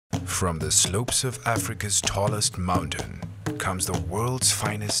From the slopes of Africa's tallest mountain comes the world's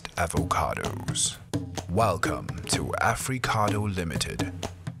finest avocados. Welcome to Africado Limited.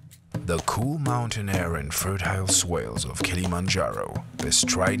 The cool mountain air and fertile soils of Kilimanjaro,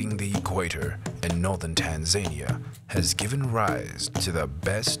 bestriding the equator in northern Tanzania, has given rise to the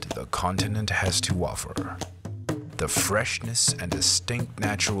best the continent has to offer. The freshness and distinct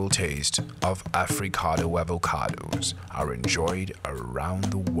natural taste of Africado avocados are enjoyed around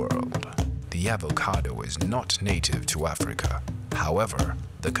the world. The avocado is not native to Africa. However,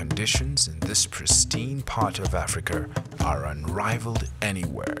 the conditions in this pristine part of Africa are unrivaled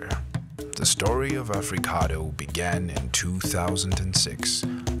anywhere. The story of Africado began in 2006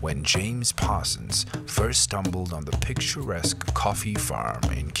 when James Parsons first stumbled on the picturesque coffee farm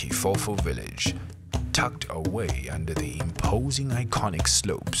in Kifofo village, tucked away under the imposing iconic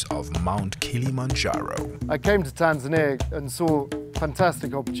slopes of Mount Kilimanjaro. I came to Tanzania and saw a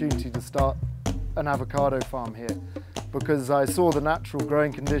fantastic opportunity to start an avocado farm here because I saw the natural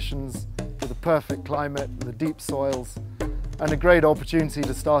growing conditions with the perfect climate, the deep soils, and a great opportunity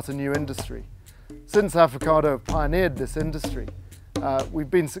to start a new industry. Since Africado pioneered this industry, we've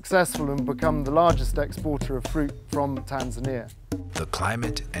been successful and become the largest exporter of fruit from Tanzania. The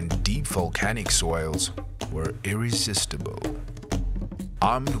climate and deep volcanic soils were irresistible.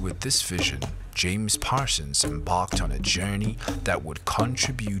 Armed with this vision, James Parsons embarked on a journey that would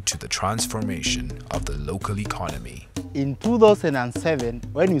contribute to the transformation of the local economy. In 2007,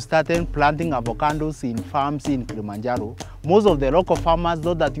 when we started planting avocados in farms in Kilimanjaro, most of the local farmers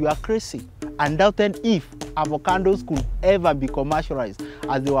thought that we were crazy and doubted if avocados could ever be commercialized,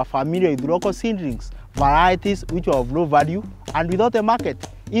 as they were familiar with local seedlings, varieties which were of low value and without a market.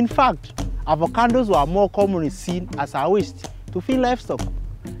 In fact, avocados were more commonly seen as a waste to feed livestock.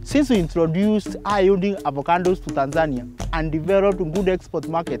 Since we introduced high-yielding avocados to Tanzania and developed good export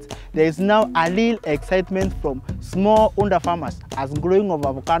markets, there is now a real excitement from smallholder farmers as growing of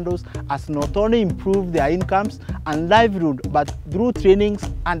avocados has not only improved their incomes and livelihood, but through trainings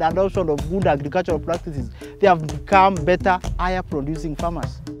and adoption of good agricultural practices, they have become better, higher producing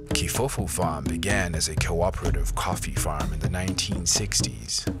farmers. Kifofo Farm began as a cooperative coffee farm in the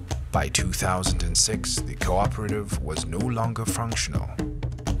 1960s. By 2006, the cooperative was no longer functional.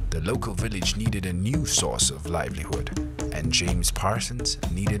 The local village needed a new source of livelihood, and James Parsons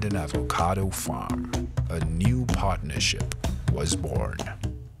needed an avocado farm. A new partnership was born.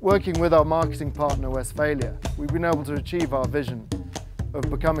 Working with our marketing partner Westphalia, we've been able to achieve our vision of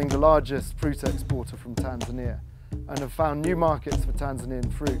becoming the largest fruit exporter from Tanzania and have found new markets for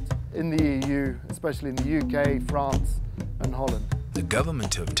Tanzanian fruit in the EU, especially in the UK, France and Holland. The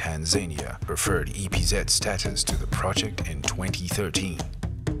government of Tanzania preferred EPZ status to the project in 2013.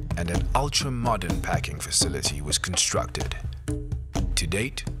 And an ultra-modern packing facility was constructed. To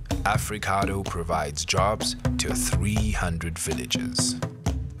date, Africado provides jobs to 300 villages.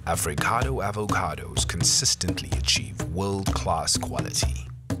 Africado avocados consistently achieve world-class quality.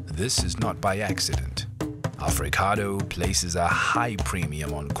 This is not by accident. Africado places a high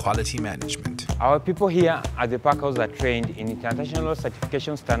premium on quality management. Our people here at the pack house are trained in international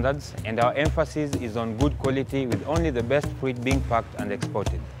certification standards, and our emphasis is on good quality with only the best fruit being packed and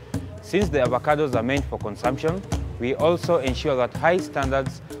exported. Since the avocados are meant for consumption, we also ensure that high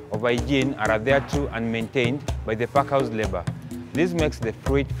standards of hygiene are adhered to and maintained by the packhouse labor. This makes the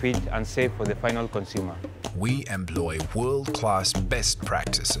fruit fit and safe for the final consumer. We employ world-class best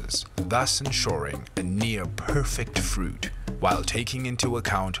practices, thus ensuring a near-perfect fruit, while taking into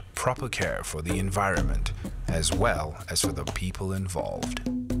account proper care for the environment, as well as for the people involved.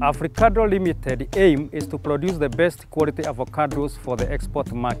 Africado Limited aim is to produce the best quality avocados for the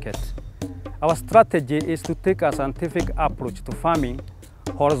export market. Our strategy is to take a scientific approach to farming,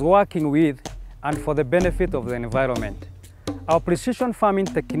 whilst working with and for the benefit of the environment. Our precision farming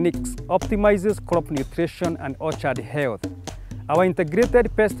techniques optimizes crop nutrition and orchard health. Our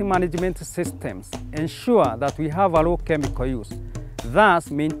integrated pest management systems ensure that we have a low chemical use,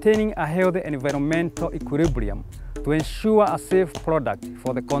 thus maintaining a healthy environmental equilibrium to ensure a safe product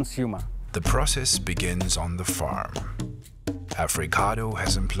for the consumer. The process begins on the farm. Africado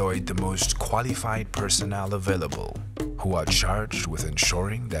has employed the most qualified personnel available, who are charged with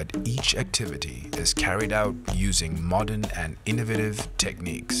ensuring that each activity is carried out using modern and innovative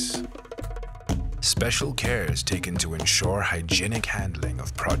techniques. Special care is taken to ensure hygienic handling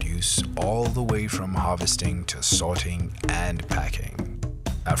of produce all the way from harvesting to sorting and packing.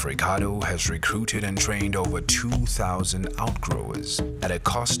 Africado has recruited and trained over 2,000 outgrowers at a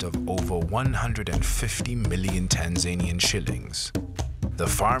cost of over 150 million Tanzanian shillings. The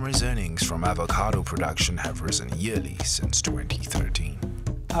farmers' earnings from avocado production have risen yearly since 2013.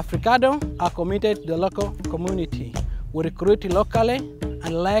 Africado are committed to the local community. We recruit locally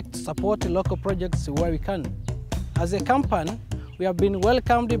and like to support local projects where we can. As a company, we have been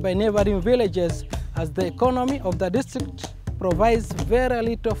welcomed by neighboring villages as the economy of the district provides very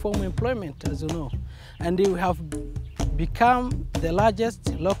little formal employment, as you know. And we have become the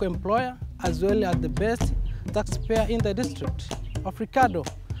largest local employer as well as the best taxpayer in the district. Africado,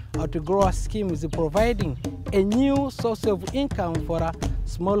 our to grow scheme, is providing a new source of income for our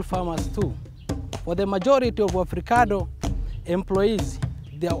small farmers too. For the majority of Africado employees,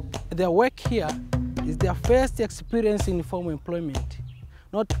 their work here is their first experience in formal employment.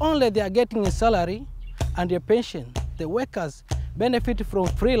 Not only they are getting a salary and a pension, the workers benefit from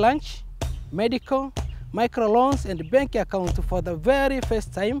free lunch, medical, microloans and bank accounts for the very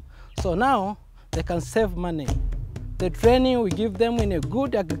first time, so now they can save money. The training we give them in a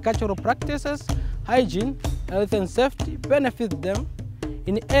good agricultural practices, hygiene, health and safety benefits them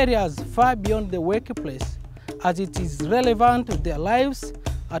in areas far beyond the workplace, as it is relevant to their lives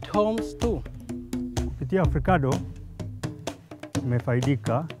at homes too. Kupitia Africado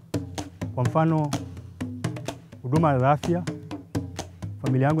nimefaidika. Kwa mfano, huduma za afya,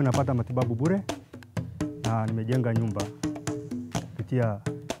 familia yangu inapata matibabu bure na nimejenga nyumba kupitia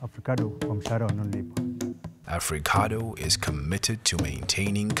Africado kwa mshahara wanaonilipa. Africado is committed to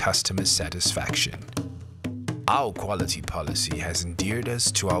maintaining customer satisfaction. Our quality policy has endeared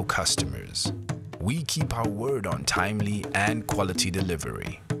us to our customers. We keep our word on timely and quality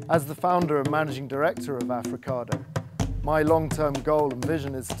delivery. As the founder and managing director of Africado, my long-term goal and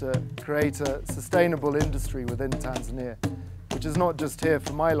vision is to create a sustainable industry within Tanzania, which is not just here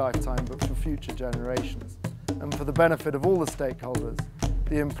for my lifetime, but for future generations, and for the benefit of all the stakeholders,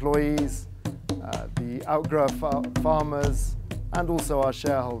 the employees, the outgrower farmers, and also our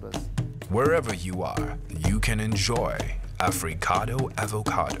shareholders. Wherever you are, you can enjoy Africado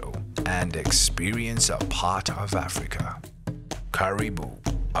avocado and experience a part of Africa. Karibu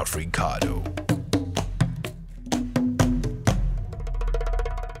Africado.